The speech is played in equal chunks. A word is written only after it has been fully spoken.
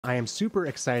I am super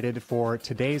excited for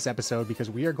today's episode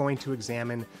because we are going to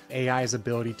examine AI's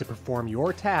ability to perform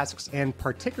your tasks and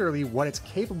particularly what it's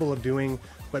capable of doing,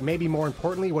 but maybe more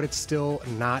importantly, what it's still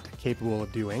not capable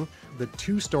of doing. The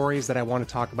two stories that I want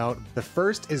to talk about. The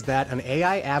first is that an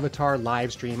AI avatar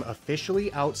live stream officially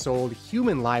outsold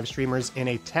human live streamers in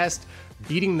a test,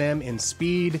 beating them in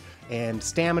speed and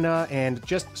stamina and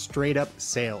just straight up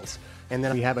sales. And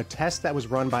then we have a test that was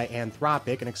run by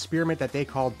Anthropic, an experiment that they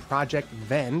called Project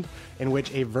Vend, in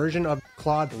which a version of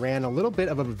Claude ran a little bit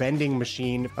of a vending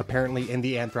machine, apparently in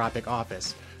the Anthropic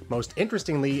office. Most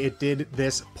interestingly, it did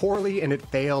this poorly and it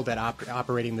failed at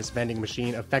operating this vending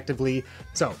machine effectively.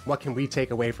 So what can we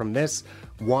take away from this?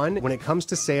 One, when it comes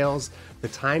to sales, the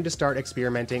time to start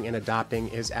experimenting and adopting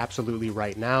is absolutely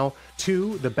right now.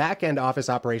 Two, the back-end office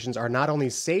operations are not only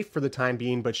safe for the time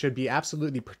being, but should be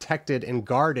absolutely protected and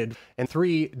guarded. And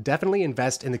three, definitely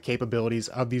invest in the capabilities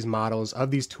of these models, of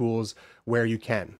these tools where you can.